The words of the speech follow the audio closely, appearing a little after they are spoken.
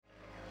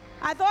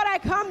I thought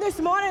I'd come this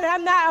morning, and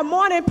I'm not a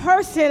morning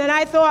person, and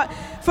I thought,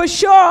 for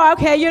sure,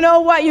 okay, you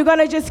know what, you're going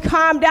to just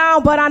calm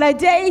down, but on a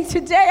day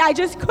today, I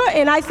just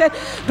couldn't. I said,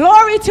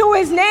 glory to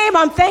his name.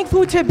 I'm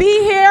thankful to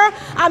be here.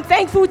 I'm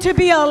thankful to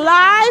be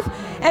alive,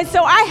 and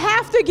so I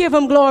have to give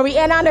him glory,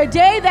 and on a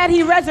day that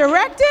he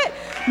resurrected,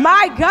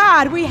 my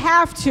God, we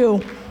have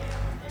to.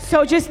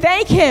 So just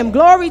thank him.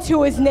 Glory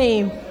to his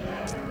name.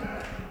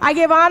 I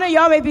give honor.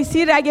 Y'all may be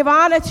seated. I give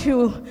honor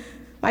to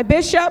my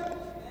bishop.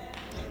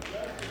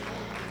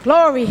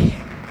 Glory.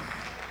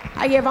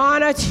 I give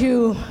honor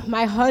to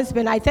my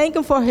husband. I thank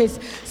him for his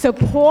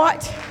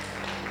support.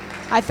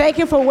 I thank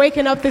him for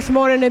waking up this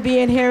morning and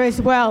being here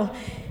as well.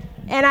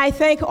 And I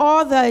thank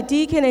all the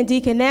deacon and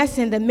deaconess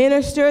and the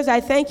ministers. I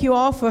thank you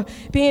all for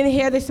being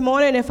here this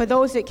morning, and for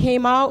those that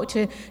came out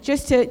to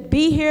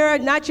be here,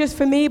 not just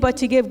for me, but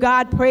to give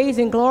God praise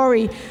and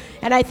glory.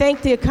 And I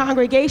thank the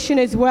congregation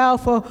as well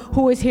for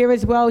who is here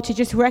as well to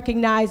just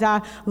recognize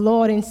our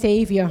Lord and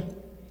Savior.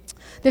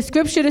 The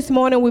scripture this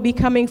morning will be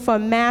coming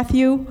from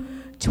Matthew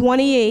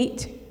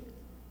 28,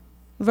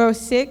 verse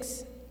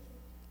 6.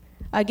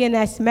 Again,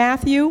 that's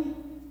Matthew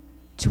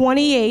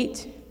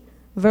 28,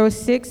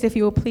 verse 6, if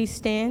you will please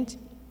stand.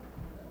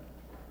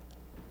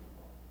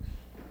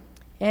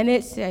 And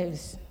it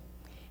says,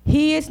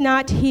 "He is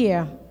not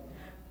here,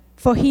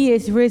 for he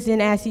is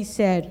risen as he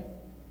said.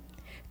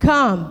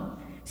 Come,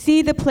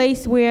 see the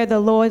place where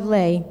the Lord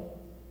lay."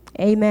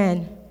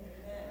 Amen.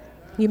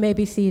 You may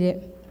be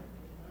seated.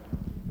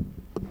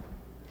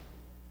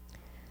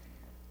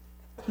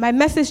 My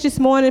message this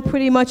morning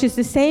pretty much is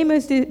the same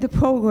as the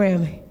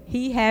program.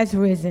 He has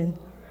risen.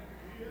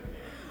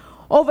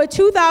 Over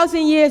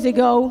 2,000 years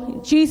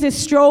ago, Jesus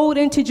strolled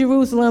into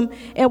Jerusalem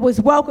and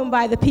was welcomed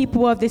by the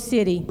people of the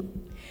city.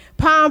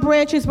 Palm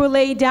branches were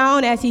laid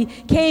down as he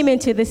came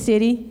into the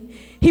city.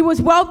 He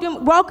was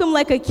welcomed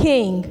like a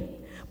king,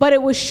 but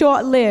it was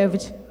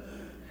short-lived.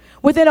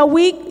 Within a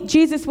week,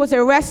 Jesus was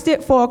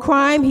arrested for a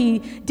crime he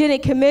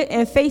didn't commit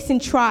and facing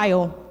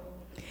trial.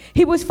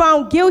 He was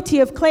found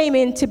guilty of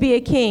claiming to be a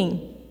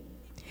king.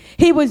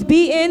 He was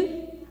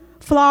beaten,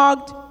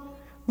 flogged,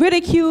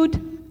 ridiculed,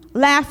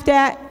 laughed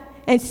at,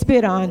 and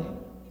spit on.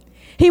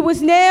 He was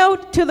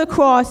nailed to the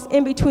cross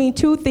in between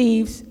two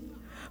thieves.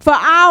 For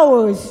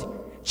hours,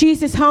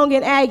 Jesus hung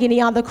in agony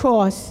on the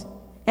cross,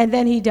 and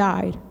then he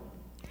died.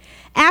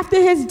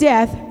 After his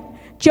death,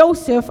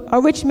 Joseph, a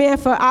rich man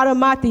from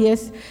Arimathea,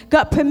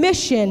 got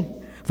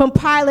permission from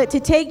Pilate to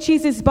take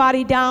Jesus'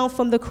 body down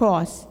from the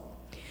cross.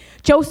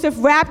 Joseph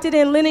wrapped it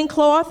in linen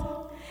cloth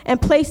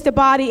and placed the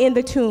body in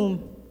the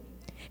tomb.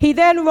 He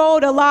then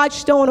rolled a large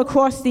stone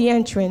across the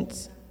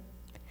entrance.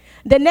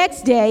 The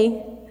next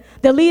day,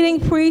 the leading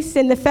priests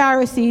and the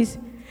Pharisees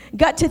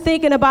got to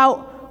thinking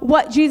about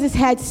what Jesus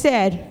had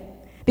said,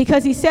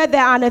 because he said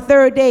that on the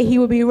third day he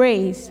would be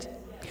raised.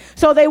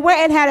 So they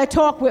went and had a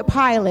talk with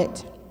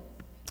Pilate.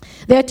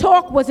 Their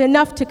talk was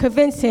enough to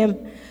convince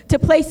him to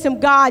place some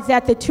guards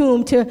at the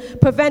tomb to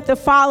prevent the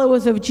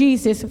followers of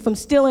Jesus from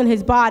stealing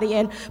his body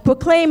and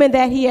proclaiming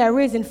that he had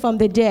risen from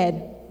the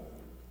dead.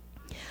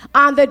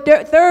 On the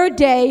third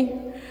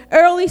day,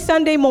 early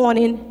Sunday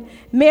morning,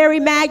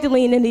 Mary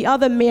Magdalene and the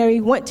other Mary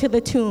went to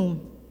the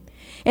tomb.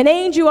 An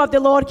angel of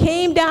the Lord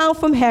came down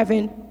from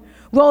heaven,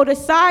 rolled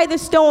aside the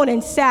stone,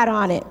 and sat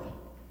on it.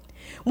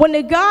 When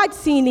the guards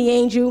seen the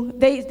angel,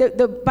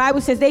 the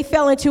Bible says they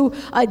fell into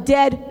a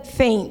dead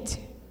faint.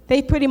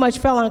 They pretty much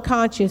fell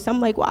unconscious. I'm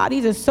like, wow,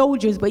 these are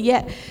soldiers, but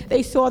yet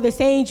they saw this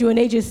angel and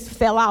they just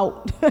fell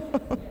out.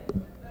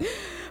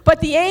 But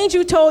the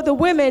angel told the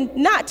women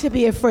not to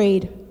be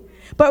afraid,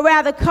 but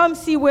rather come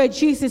see where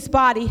Jesus'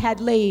 body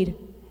had laid.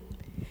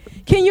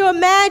 Can you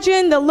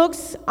imagine the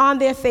looks on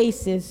their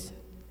faces?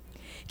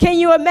 Can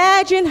you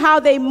imagine how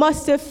they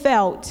must have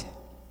felt?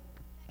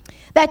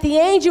 That the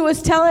angel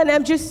was telling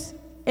them, just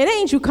an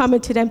angel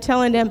coming to them,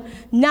 telling them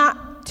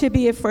not to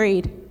be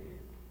afraid.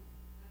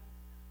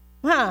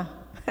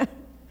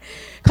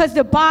 Because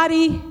the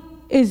body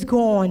is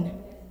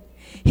gone.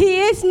 He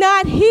is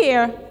not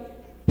here.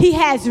 He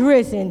has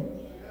risen.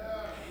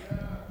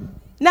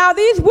 Now,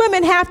 these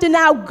women have to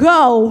now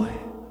go.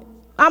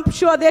 I'm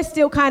sure they're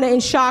still kind of in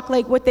shock,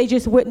 like what they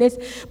just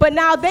witnessed. But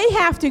now they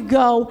have to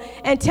go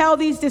and tell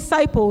these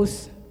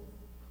disciples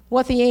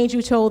what the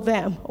angel told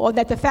them, or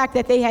that the fact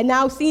that they had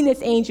now seen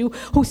this angel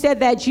who said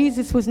that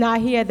Jesus was not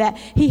here, that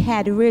he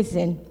had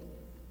risen.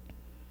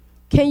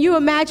 Can you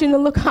imagine the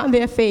look on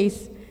their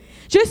face?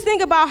 Just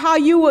think about how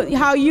you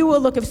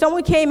would look if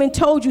someone came and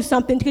told you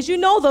something, because you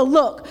know the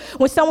look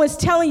when someone's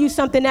telling you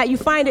something that you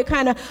find it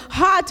kind of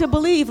hard to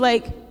believe,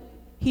 like,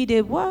 he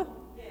did what?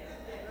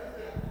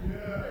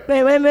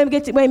 Wait, let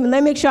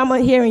me make sure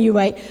I'm hearing you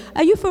right.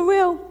 Are you for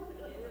real?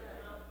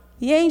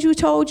 The angel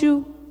told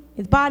you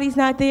his body's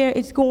not there,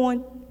 it's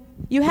gone.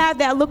 You have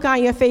that look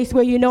on your face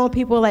where you know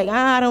people are like,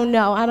 I don't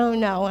know.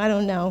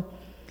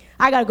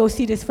 I got to go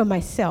see this for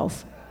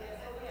myself.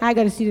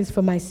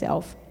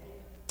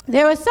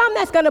 There are some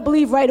that's going to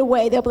believe right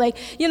away. They'll be like,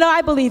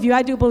 I believe you.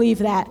 I do believe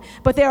that.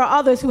 But there are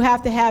others who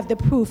have to have the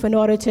proof in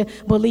order to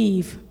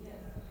believe.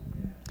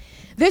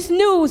 This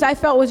news I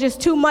felt was just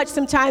too much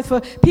sometimes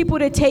for people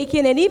to take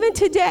in. And even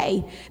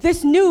today,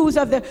 this news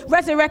of the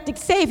resurrected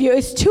Savior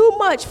is too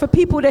much for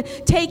people to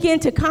take in,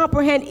 to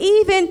comprehend,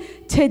 even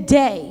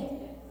today.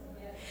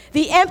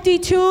 The empty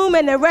tomb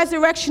and the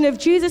resurrection of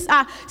Jesus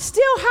are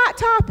still hot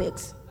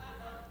topics.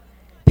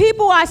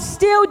 People are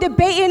still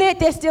debating it,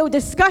 they're still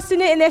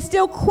discussing it, and they're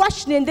still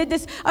questioning, did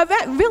this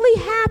event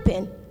really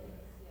happen?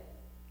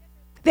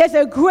 There's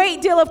a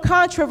great deal of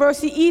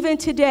controversy even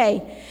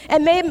today.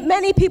 And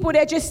many people,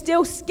 they're just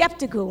still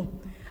skeptical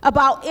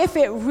about if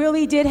it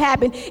really did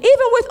happen.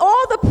 Even with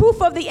all the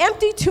proof of the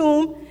empty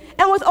tomb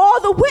and with all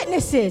the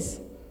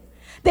witnesses,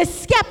 the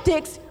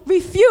skeptics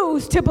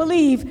refuse to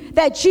believe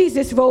that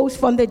Jesus rose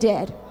from the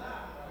dead.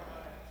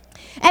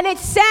 And it's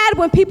sad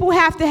when people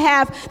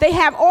they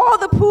have all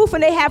the proof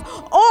and they have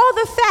all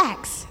the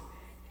facts,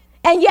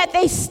 and yet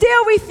they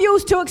still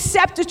refuse to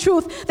accept the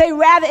truth. They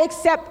rather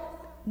accept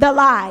the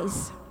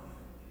lies.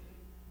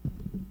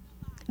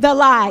 The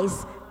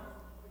lies.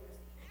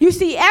 You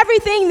see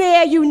everything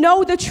there, you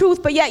know the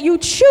truth, but yet you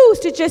choose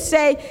to just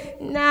say,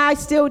 nah, I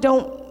still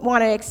don't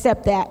want to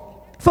accept that.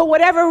 For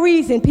whatever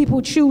reason,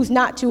 people choose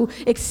not to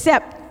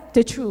accept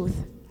the truth.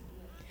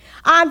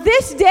 On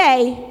this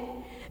day,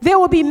 there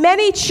will be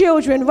many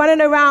children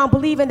running around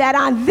believing that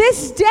on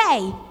this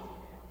day,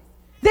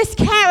 this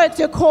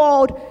character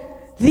called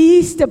the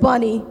Easter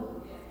Bunny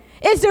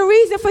is the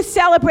reason for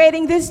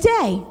celebrating this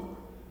day.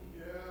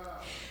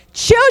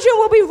 Children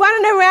will be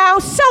running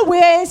around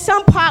somewhere in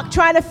some park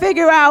trying to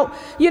figure out,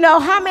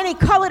 how many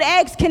colored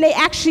eggs can they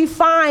actually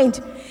find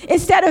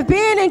instead of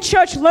being in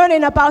church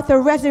learning about the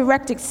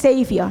resurrected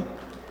Savior.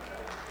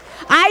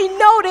 I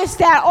noticed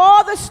that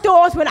all the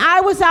stores, when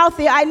I was out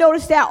there, I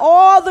noticed that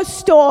all the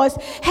stores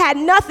had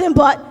nothing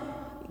but,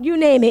 you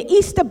name it,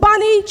 Easter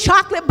bunny,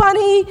 chocolate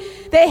bunny.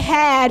 They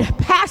had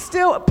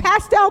pastel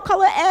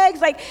color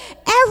eggs. Like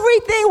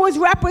everything was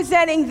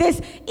representing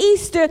this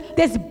Easter,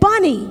 this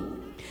bunny.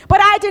 But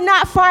I did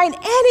not find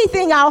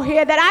anything out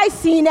here that I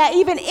seen that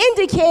even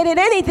indicated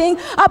anything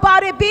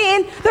about it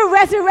being the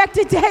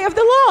resurrected day of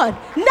the Lord.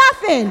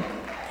 Nothing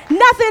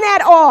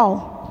at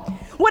all.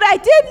 What I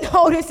did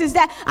notice is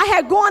that I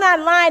had gone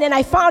online and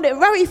I found it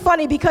very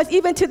funny because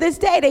even to this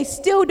day, they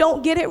still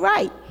don't get it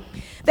right.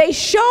 They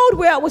showed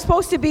where it was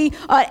supposed to be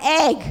an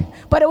egg,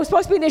 but it was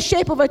supposed to be in the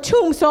shape of a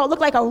tomb, so it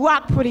looked like a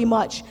rock pretty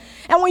much.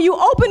 And when you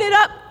open it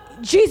up,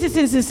 Jesus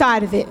is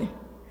inside of it.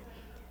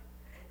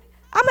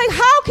 I'm like,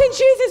 how can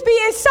Jesus be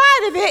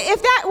inside of it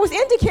if that was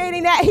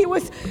indicating that he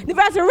was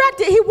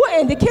resurrected? He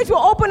wouldn't. The kids will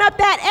open up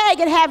that egg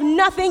and have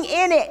nothing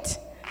in it.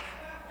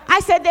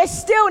 I said, they're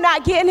still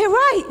not getting it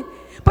right.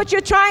 But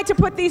you're trying to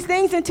put these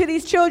things into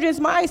these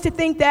children's minds to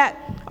think that,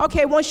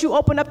 okay, once you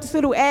open up this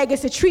little egg,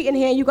 it's a treat in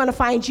here, and you're going to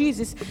find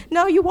Jesus.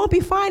 No, you won't be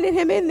finding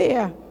him in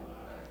there.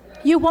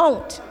 You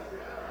won't.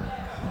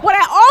 What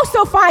I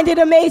also find it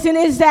amazing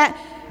is that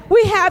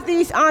we have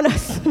these on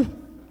us.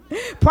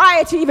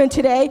 Prior to even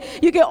today,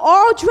 you get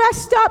all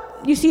dressed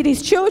up. You see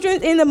these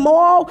children in the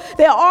mall.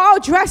 They're all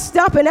dressed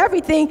up and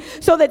everything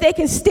so that they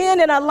can stand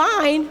in a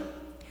line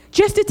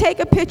just to take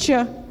a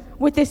picture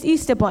with this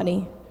Easter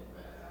bunny.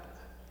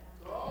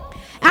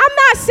 I'm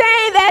not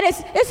saying that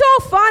it's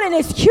all fun and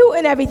it's cute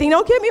and everything.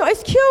 Don't get me wrong,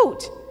 it's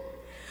cute.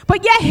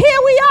 But yet here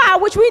we are,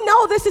 which we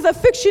know this is a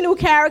fictional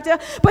character,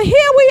 but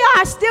here we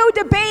are still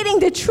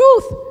debating the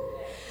truth,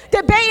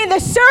 debating the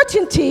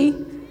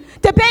certainty,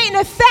 debating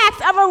the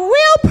facts of a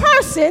real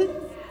person,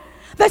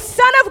 the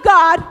Son of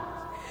God,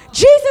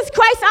 Jesus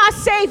Christ our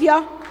Savior,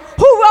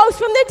 who rose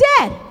from the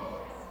dead.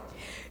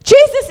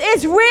 Jesus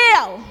is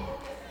real.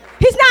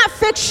 He's not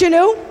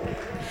fictional.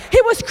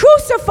 He was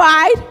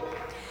crucified,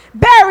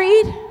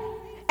 buried,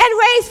 and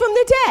raised from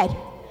the dead.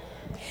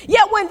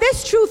 Yet when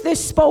this truth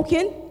is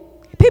spoken,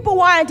 people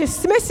want to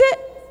dismiss it,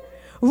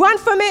 run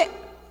from it,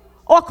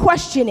 or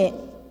question it.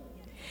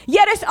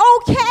 Yet it's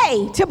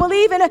okay to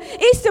believe in an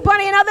Easter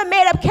bunny and other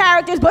made-up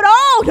characters, but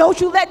don't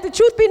you let the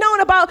truth be known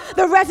about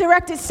the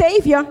resurrected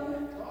Savior.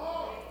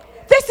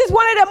 This is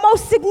one of the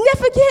most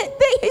significant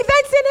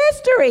events in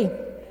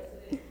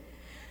history.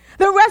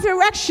 The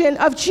resurrection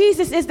of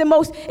Jesus is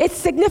it's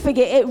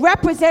significant. It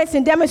represents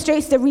and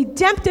demonstrates the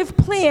redemptive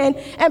plan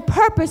and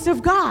purpose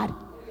of God.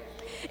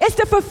 It's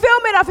the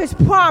fulfillment of his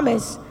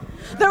promise.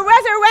 The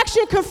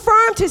resurrection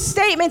confirmed his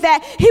statement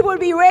that he would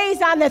be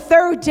raised on the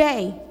third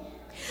day.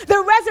 The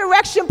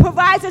resurrection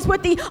provides us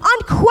with the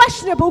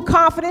unquestionable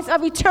confidence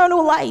of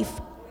eternal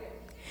life.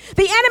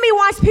 The enemy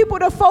wants people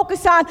to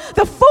focus on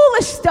the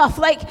foolish stuff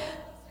like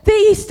the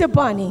Easter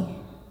bunny.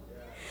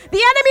 The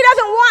enemy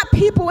doesn't want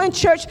people in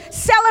church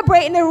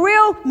celebrating the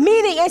real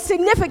meaning and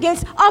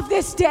significance of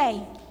this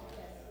day.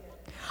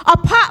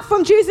 Apart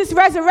from Jesus'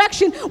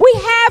 resurrection, we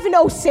have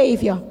no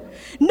Savior,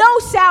 no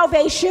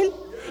salvation,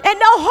 and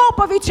no hope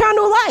of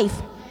eternal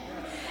life.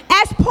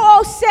 As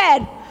Paul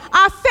said,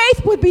 our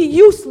faith would be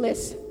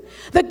useless.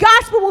 The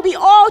gospel will be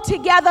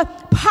altogether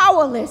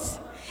powerless,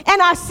 and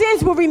our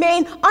sins will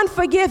remain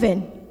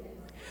unforgiven.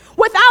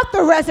 Without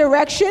the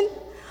resurrection,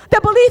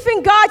 the belief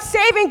in God's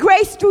saving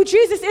grace through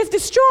Jesus is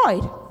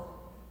destroyed.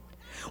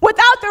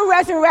 Without the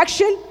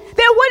resurrection,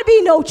 there would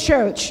be no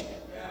church.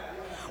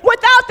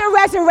 Without the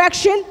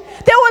resurrection,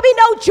 there would be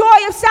no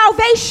joy of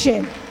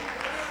salvation.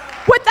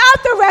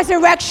 Without the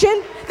resurrection,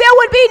 there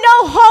would be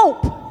no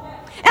hope.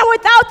 And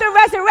without the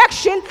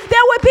resurrection,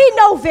 there would be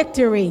no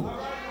victory.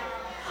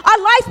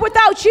 A life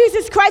without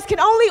Jesus Christ can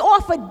only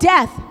offer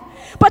death,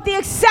 but the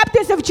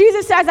acceptance of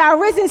Jesus as our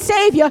risen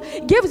Savior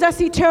gives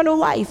us eternal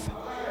life.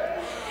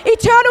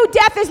 Eternal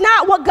death is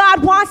not what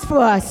God wants for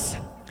us.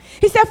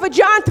 He said for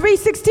John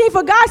 3:16,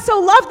 for God so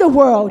loved the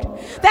world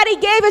that he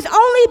gave his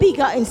only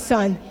begotten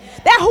Son,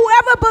 that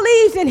whoever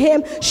believes in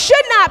him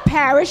should not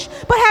perish,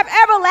 but have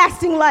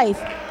everlasting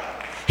life.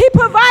 He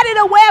provided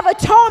a way of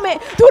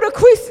atonement through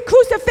the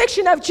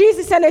crucifixion of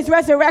Jesus and his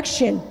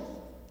resurrection.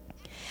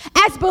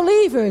 As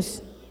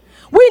believers,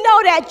 we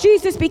know that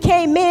Jesus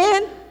became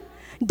man,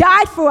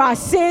 died for our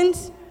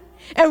sins,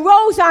 and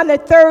rose on the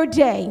third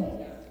day.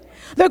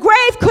 The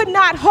grave could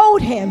not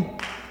hold him.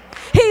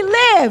 He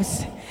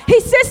lives. He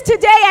sits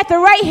today at the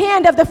right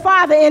hand of the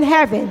Father in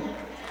heaven.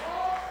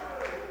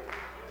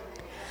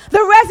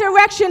 The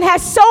resurrection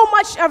has so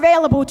much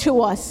available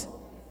to us.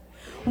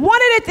 One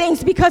of the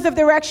things, because of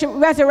the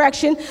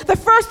resurrection, the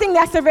first thing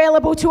that's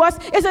available to us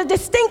is a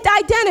distinct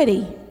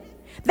identity.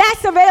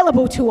 That's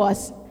available to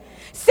us.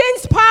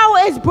 Sin's power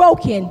is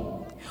broken.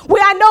 We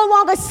are no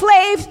longer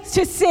slaves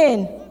to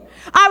sin.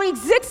 Our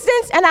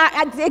existence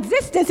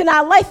and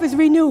our life is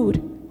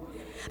renewed.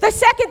 The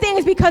second thing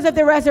is because of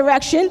the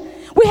resurrection,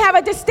 we have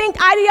a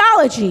distinct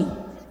ideology.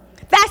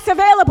 That's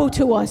available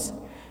to us.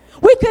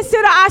 We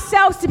consider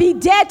ourselves to be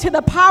dead to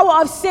the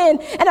power of sin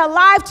and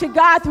alive to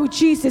God through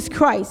Jesus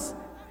Christ.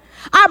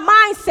 Our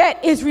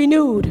mindset is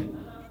renewed.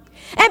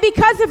 And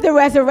because of the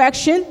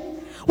resurrection,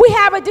 we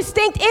have a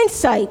distinct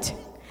insight.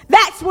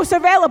 That's what's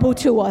available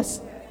to us.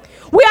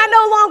 We are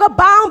no longer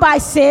bound by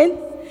sin,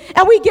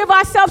 and we give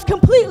ourselves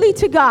completely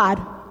to God.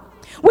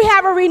 We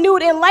have a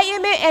renewed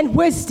enlightenment and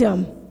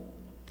wisdom.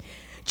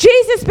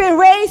 Jesus been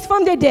raised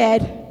from the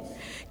dead.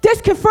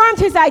 This confirmed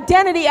his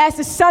identity as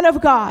the Son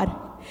of God.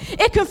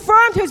 It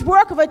confirmed his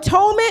work of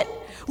atonement,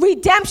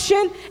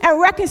 redemption, and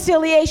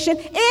reconciliation,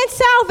 and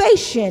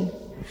salvation.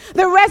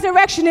 The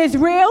resurrection is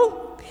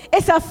real.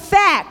 It's a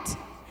fact.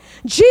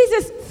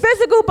 Jesus'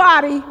 physical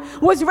body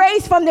was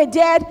raised from the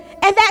dead,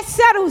 and that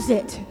settles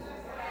it.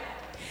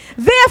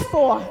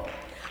 Therefore,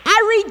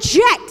 I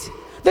reject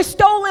the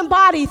stolen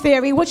body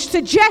theory, which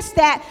suggests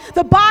that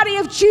the body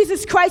of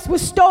Jesus Christ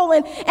was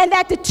stolen and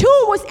that the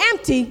tomb was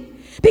empty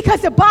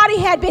because the body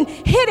had been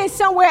hidden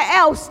somewhere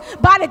else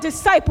by the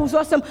disciples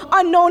or some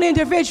unknown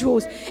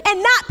individuals,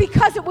 and not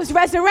because it was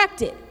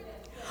resurrected.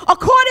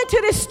 According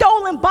to this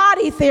stolen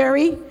body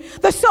theory,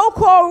 the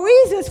so-called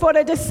reasons for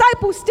the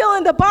disciples still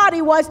in the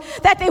body was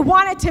that they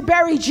wanted to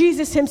bury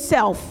Jesus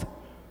himself.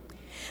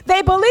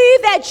 They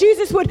believed that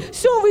Jesus would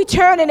soon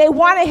return, and they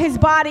wanted his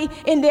body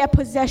in their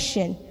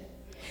possession.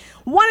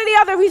 One of the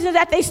other reasons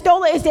that they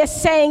stole it is their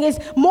saying is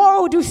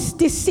moral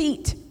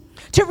deceit,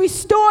 to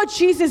restore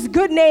Jesus'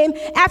 good name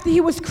after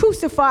he was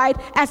crucified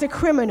as a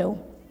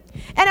criminal.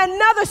 And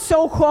another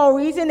so-called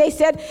reason, they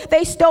said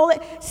they stole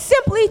it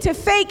simply to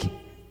fake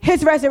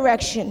his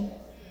resurrection.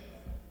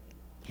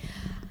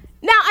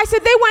 Now, I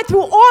said they went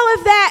through all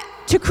of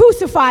that to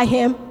crucify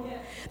him.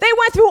 They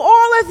went through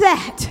all of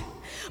that.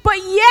 But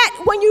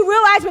yet, when you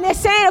realize, when they're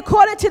saying,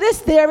 according to this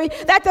theory,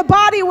 that the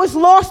body was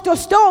lost or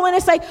stolen,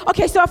 it's like,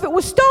 okay, so if it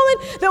was stolen,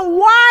 then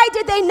why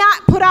did they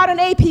not put out an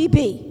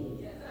APB?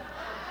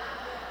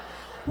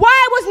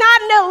 Why was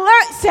not an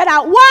alert set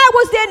out? Why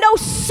was there no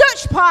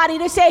search party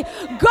to say,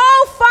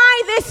 go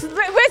find this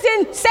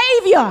risen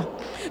Savior?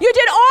 You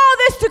did all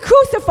this to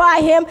crucify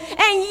him,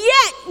 and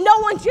yet no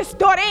one just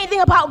thought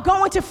anything about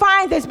going to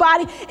find this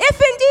body,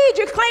 if indeed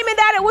you're claiming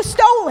that it was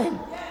stolen.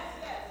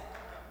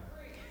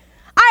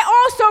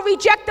 I also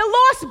reject the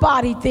lost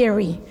body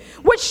theory,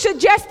 which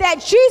suggests that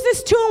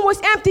Jesus' tomb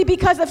was empty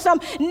because of some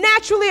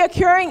naturally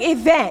occurring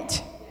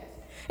event.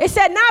 It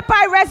said not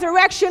by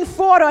resurrection,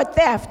 fraud, or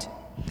theft.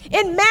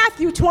 In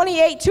Matthew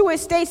 28:2, it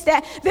states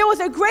that there was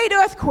a great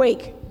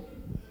earthquake.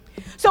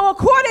 So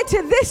according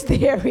to this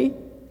theory,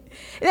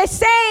 they're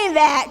saying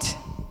that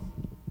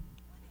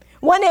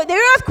when the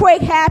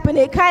earthquake happened,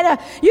 it kind of,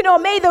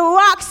 made the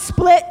rocks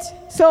split,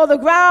 so the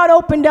ground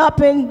opened up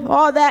and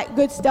all that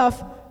good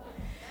stuff.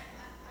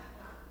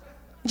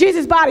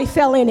 Jesus' body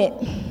fell in it.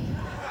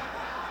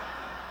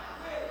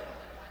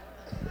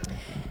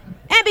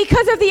 And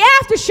because of the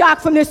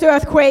aftershock from this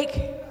earthquake,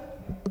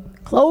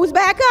 closed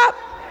back up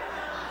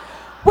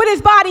with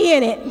his body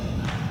in it.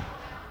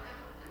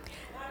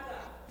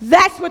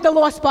 That's what the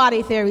lost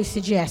body theory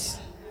suggests.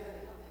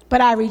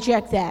 But I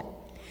reject that.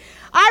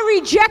 I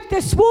reject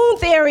the swoon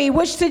theory,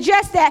 which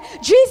suggests that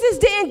Jesus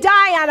didn't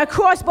die on a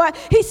cross, but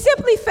he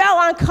simply fell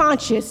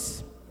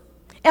unconscious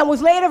and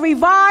was later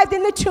revived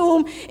in the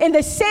tomb in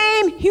the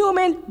same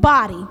human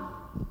body.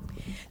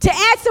 To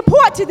add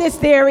support to this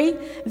theory,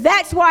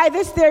 that's why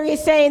this theory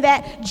is saying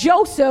that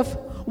Joseph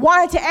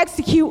wanted to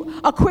execute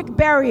a quick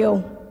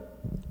burial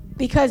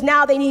because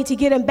now they need to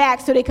get him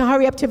back so they can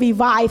hurry up to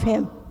revive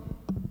him.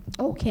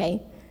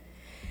 Okay.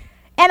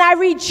 And I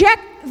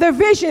reject the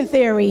vision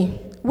theory,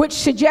 which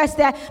suggests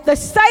that the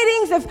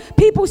sightings of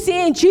people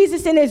seeing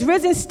Jesus in his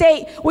risen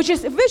state, which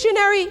is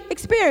visionary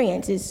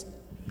experiences,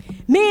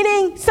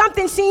 meaning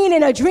something seen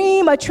in a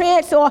dream, a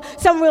trance, or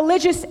some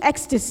religious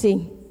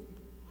ecstasy.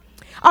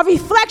 A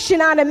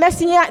reflection on a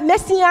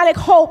messianic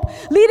hope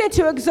leading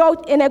to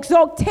an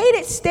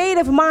exalted state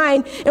of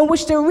mind in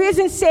which the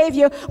risen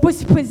Savior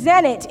was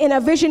presented in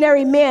a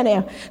visionary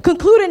manner,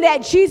 concluding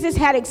that Jesus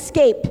had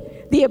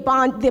escaped the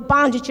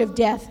bondage of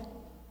death.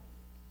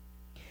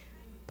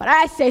 But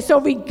I say,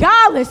 so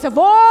regardless of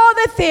all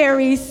the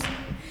theories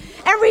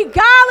and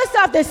regardless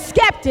of the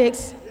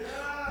skeptics,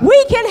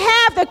 we can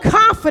have the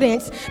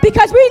confidence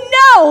because we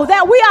know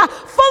that we are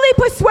fully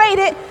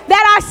persuaded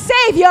that our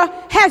Savior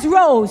has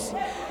rose.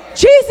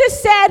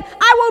 Jesus said,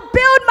 I will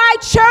build my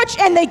church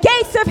and the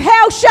gates of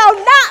hell shall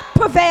not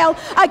prevail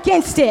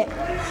against it.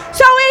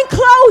 So in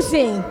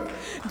closing,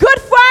 Good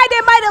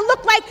Friday might have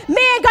looked like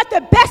man got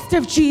the best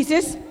of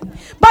Jesus,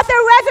 but the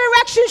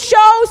resurrection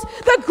shows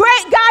the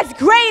great God's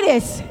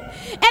greatest.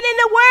 And in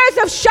the words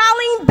of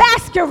Charlene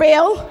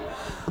Baskerville,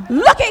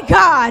 look at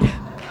God.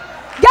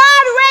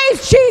 God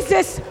raised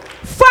Jesus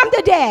from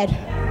the dead.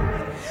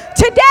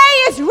 Today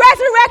is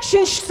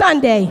Resurrection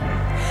Sunday.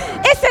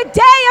 It's a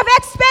day of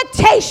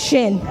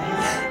expectation.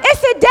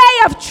 It's a day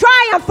of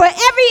triumph for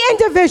every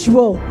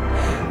individual.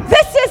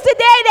 This is the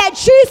day that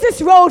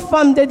Jesus rose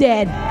from the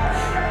dead.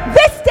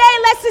 This day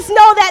lets us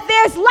know that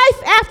there's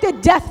life after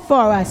death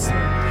for us.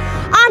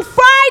 On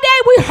Friday,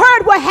 we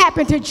heard what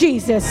happened to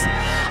Jesus.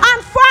 On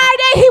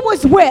Friday, he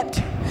was whipped.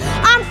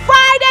 On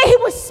Friday, he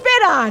was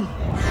spit on.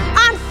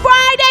 On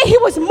Friday, he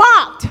was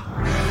mocked.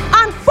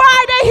 On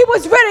Friday, he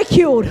was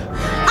ridiculed.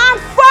 On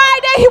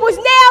Friday, he was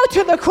nailed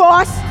to the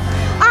cross.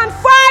 On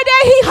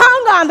Friday, he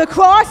hung on the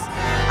cross.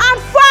 On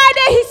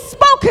Friday, he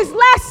spoke his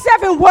last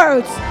 7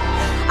 words.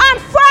 On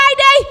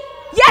Friday,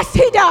 yes,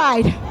 he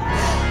died.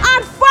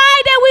 On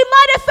Friday, we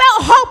might have felt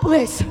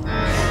hopeless.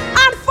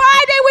 On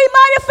Friday, we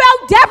might have felt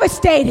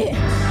devastated.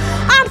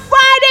 On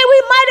Friday, we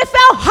might have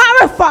felt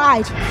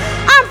horrified.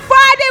 On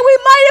Friday, we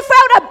might have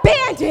felt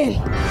abandoned.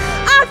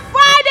 On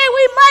Friday,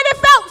 we might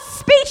have felt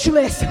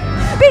speechless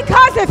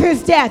because of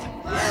his death.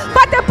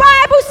 But the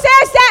Bible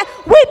says that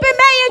weeping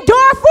may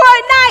endure for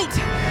a night,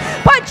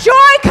 but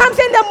joy comes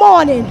in the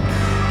morning.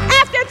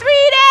 After 3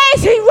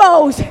 days, he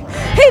rose.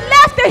 He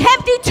left the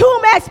empty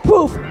tomb as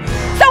proof.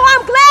 So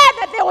I'm glad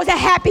that there was a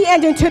happy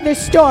ending to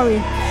this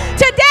story.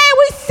 Today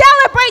we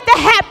celebrate the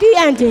happy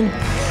ending.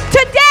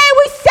 Today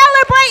we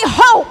celebrate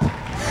hope.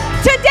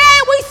 Today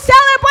we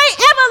celebrate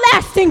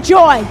everlasting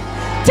joy.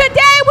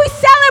 Today we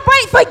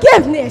celebrate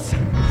forgiveness.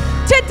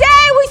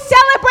 Today we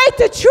celebrate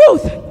the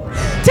truth.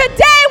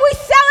 Today we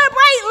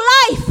celebrate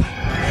life.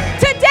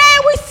 Today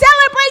we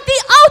celebrate the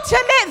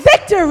ultimate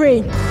victory.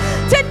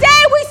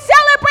 Today we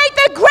celebrate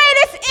the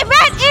greatest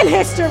event in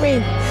history.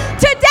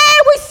 Today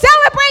we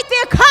celebrate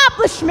the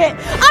accomplishment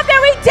of the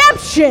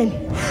redemption.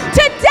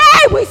 Today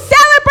we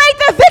celebrate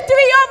the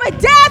victory over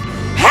death,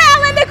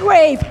 hell, and the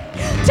grave.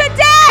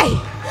 Today,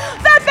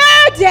 the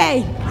 3rd day,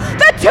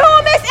 the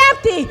tomb is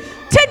empty.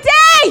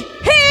 Today,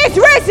 he is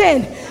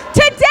risen.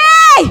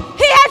 Today,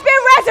 he has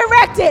been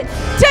resurrected.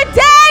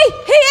 Today,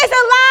 he is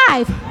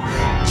alive.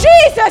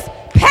 Jesus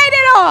paid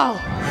it all.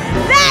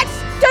 That's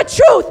the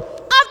truth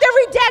of the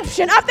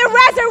redemption, of the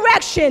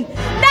resurrection.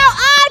 Now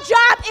our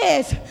job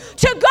is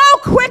to go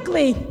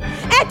quickly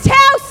and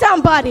tell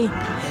somebody,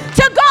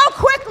 to go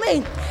quickly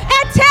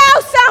and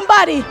tell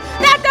somebody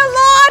that the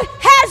Lord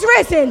has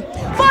risen.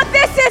 For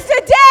this is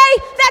the day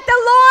that the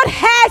Lord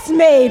has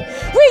made.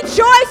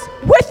 Rejoice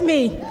with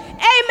me.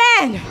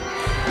 Amen.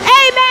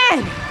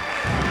 Amen.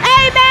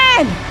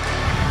 Amen.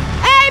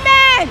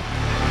 Amen.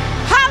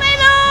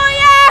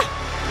 Hallelujah.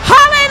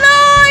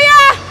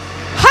 Hallelujah.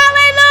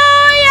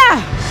 Hallelujah.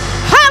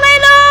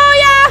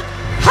 Hallelujah.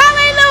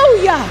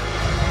 Hallelujah.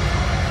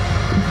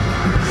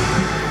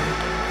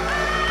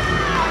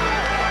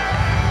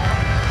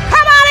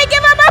 Come on and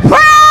give him a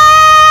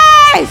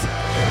praise.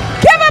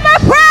 Give him a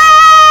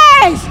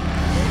praise.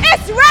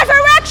 It's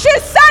Resurrection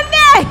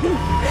Sunday.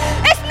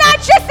 It's not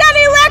just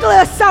any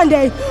regular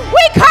Sunday.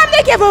 We come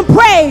to give him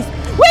praise.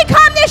 We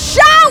come to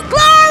shout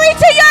glory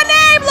to your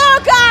name,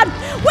 Lord God.